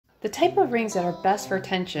The type of rings that are best for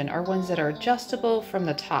tension are ones that are adjustable from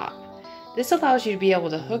the top. This allows you to be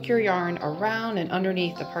able to hook your yarn around and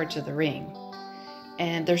underneath the parts of the ring.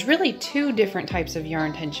 And there's really two different types of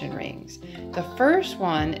yarn tension rings. The first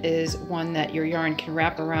one is one that your yarn can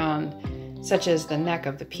wrap around, such as the neck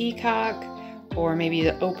of the peacock, or maybe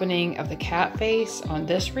the opening of the cat face on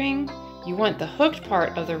this ring. You want the hooked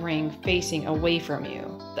part of the ring facing away from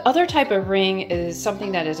you. The other type of ring is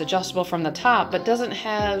something that is adjustable from the top, but doesn't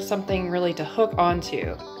have something really to hook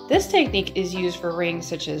onto. This technique is used for rings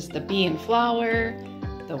such as the bee and flower,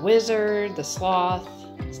 the wizard, the sloth,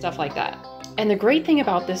 stuff like that. And the great thing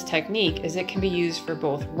about this technique is it can be used for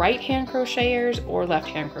both right-hand crocheters or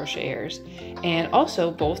left-hand crocheters, and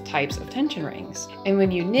also both types of tension rings. And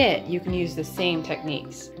when you knit, you can use the same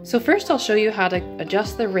techniques. So first I'll show you how to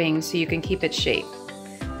adjust the ring so you can keep its shape.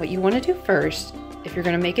 What you want to do first, if you're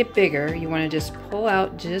going to make it bigger, you want to just pull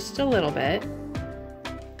out just a little bit.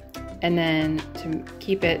 And then to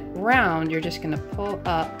keep it round, you're just going to pull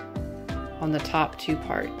up on the top two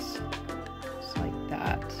parts, just like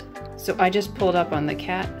that. So I just pulled up on the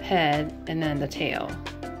cat head and then the tail,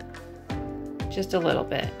 just a little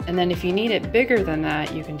bit. And then if you need it bigger than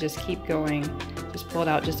that, you can just keep going. Just pull it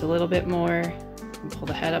out just a little bit more, and pull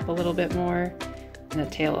the head up a little bit more, and the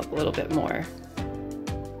tail up a little bit more.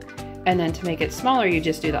 And then to make it smaller, you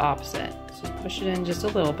just do the opposite. So push it in just a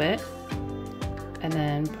little bit, and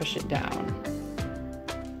then push it down.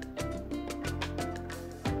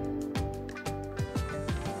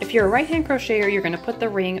 If you're a right-hand crocheter, you're going to put the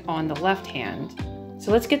ring on the left hand.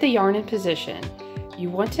 So let's get the yarn in position. You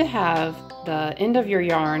want to have the end of your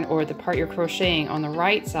yarn, or the part you're crocheting, on the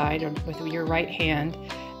right side with your right hand,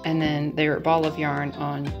 and then their ball of yarn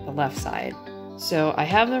on the left side. So I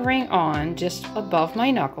have the ring on just above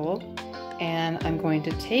my knuckle, and I'm going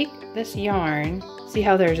to take this yarn. See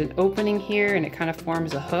how there's an opening here and it kind of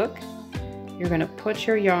forms a hook? You're going to put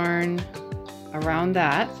your yarn around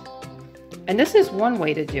that. And this is one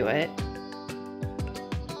way to do it.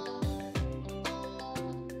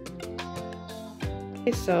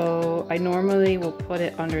 Okay, so I normally will put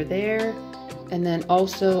it under there, and then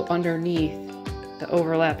also underneath the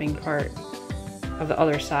overlapping part of the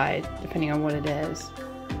other side, depending on what it is.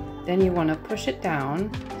 Then you want to push it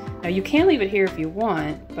down. Now you can leave it here if you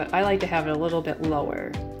want, but I like to have it a little bit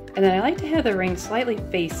lower. And then I like to have the ring slightly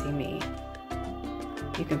facing me.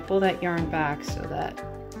 You can pull that yarn back so that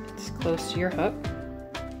it's close to your hook.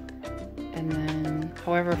 And then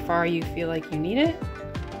however far you feel like you need it,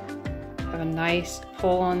 have a nice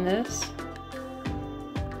pull on this.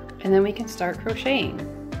 And then we can start crocheting.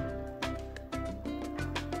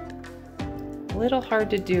 A little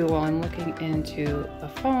hard to do while I'm looking into a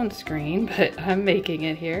phone screen, but I'm making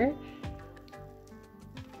it here.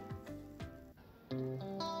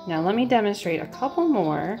 Now let me demonstrate a couple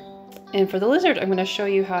more. And for the lizard, I'm going to show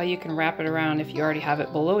you how you can wrap it around if you already have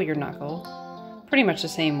it below your knuckle. Pretty much the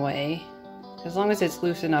same way. As long as it's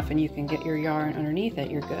loose enough and you can get your yarn underneath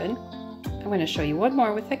it, you're good. I'm going to show you one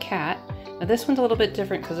more with the cat. Now this one's a little bit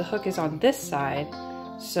different because the hook is on this side.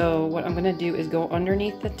 So what I'm going to do is go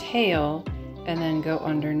underneath the tail and then go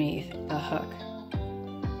underneath the hook.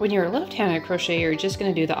 When you're a left-handed crocheter, you're just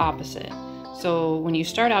going to do the opposite. So when you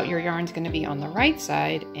start out, your yarn's going to be on the right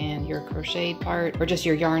side, and your crocheted part, or just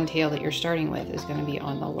your yarn tail that you're starting with, is going to be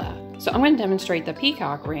on the left. So I'm going to demonstrate the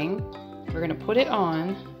peacock ring. We're going to put it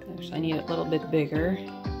on. Actually, I need it a little bit bigger.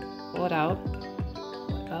 Pull it out.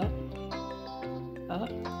 Pull it up.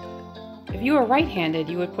 Up. If you were right-handed,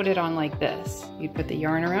 you would put it on like this. You'd put the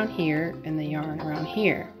yarn around here and the yarn around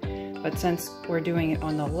here. But since we're doing it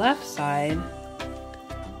on the left side,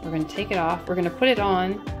 we're going to take it off. We're going to put it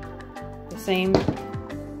on the same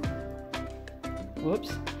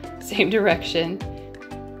direction,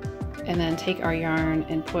 and then take our yarn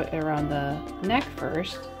and put it around the neck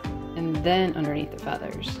first, and then underneath the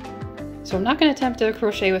feathers. So I'm not going to attempt to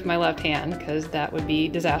crochet with my left hand because that would be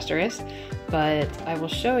disastrous, but I will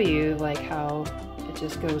show you like how it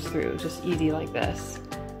just goes through, just easy like this.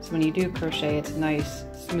 So when you do crochet, it's nice,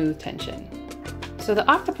 smooth tension. So the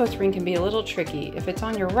octopus ring can be a little tricky. If it's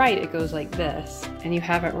on your right, it goes like this, and you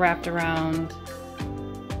have it wrapped around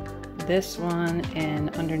this one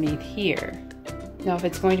and underneath here. Now if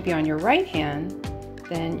it's going to be on your right hand,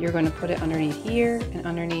 then you're going to put it underneath here and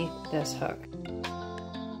underneath this hook.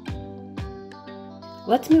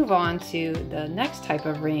 Let's move on to the next type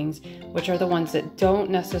of rings, which are the ones that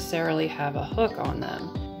don't necessarily have a hook on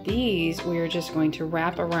them. These we're just going to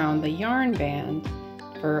wrap around the yarn band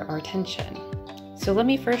for our tension. So let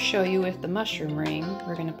me first show you with the mushroom ring.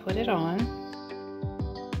 We're going to put it on.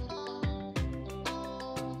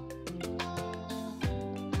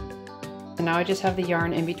 And now I just have the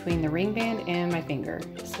yarn in between the ring band and my finger.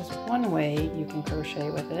 This is one way you can crochet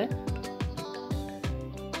with it.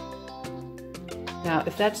 Now,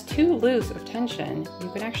 if that's too loose of tension, you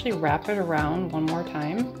can actually wrap it around one more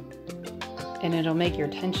time and it'll make your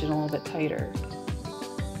tension a little bit tighter.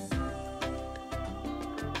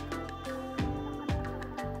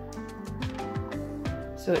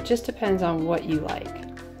 So it just depends on what you like.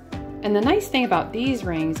 And the nice thing about these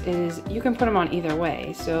rings is you can put them on either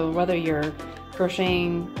way. So whether you're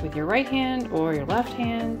crocheting with your right hand or your left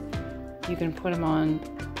hand, you can put them on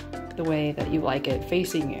the way that you like it,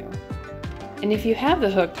 facing you. And if you have the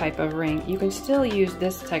hook type of ring, you can still use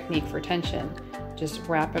this technique for tension. Just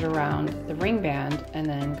wrap it around the ring band and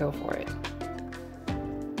then go for it.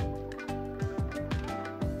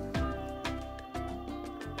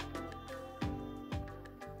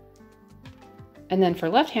 And then for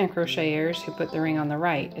left-hand crocheters who put the ring on the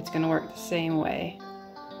right, it's going to work the same way.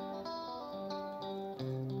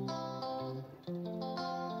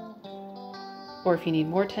 Or if you need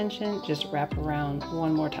more tension, just wrap around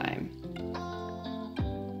one more time.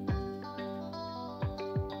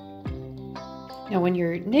 Now when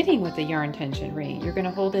you're knitting with the yarn tension ring, you're going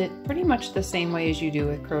to hold it pretty much the same way as you do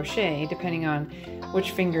with crochet, depending on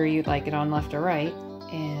which finger you'd like it on, left or right.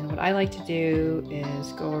 And what I like to do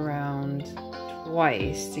is go around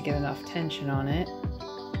twice to get enough tension on it.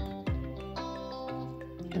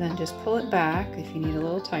 And then just pull it back if you need a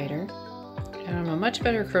little tighter. And I'm a much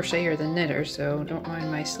better crocheter than knitter, so don't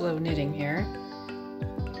mind my slow knitting here.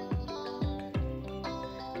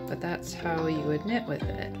 But that's how you would knit with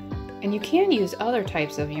it. And you can use other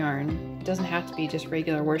types of yarn. It doesn't have to be just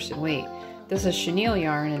regular worsted weight. This is chenille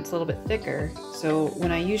yarn and it's a little bit thicker. So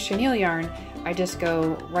when I use chenille yarn, I just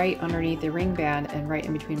go right underneath the ring band and right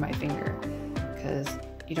in between my finger, because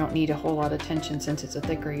you don't need a whole lot of tension since it's a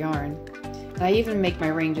thicker yarn. And I even make my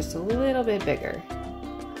ring just a little bit bigger,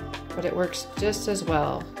 but it works just as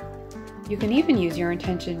well. You can even use yarn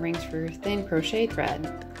tension rings for thin crochet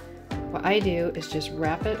thread. What I do is just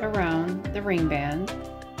wrap it around the ring band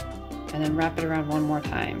and then wrap it around one more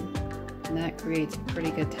time. And that creates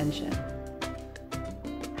pretty good tension.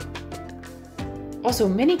 Also,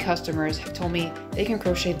 many customers have told me they can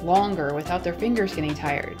crochet longer without their fingers getting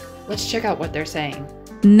tired. Let's check out what they're saying.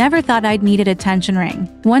 Never thought I'd needed a tension ring.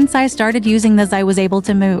 Once I started using this, I was able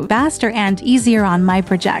to move faster and easier on my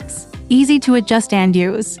projects. Easy to adjust and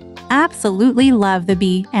use. Absolutely love the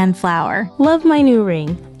bee and flower. Love my new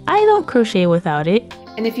ring. I don't crochet without it.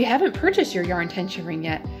 And if you haven't purchased your yarn tension ring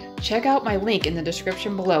yet, check out my link in the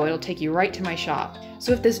description below. It'll take you right to my shop.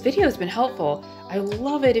 So if this video has been helpful, I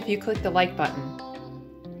love it if you click the like button.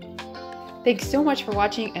 Thanks so much for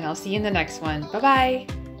watching, and I'll see you in the next one.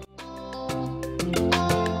 Bye-bye!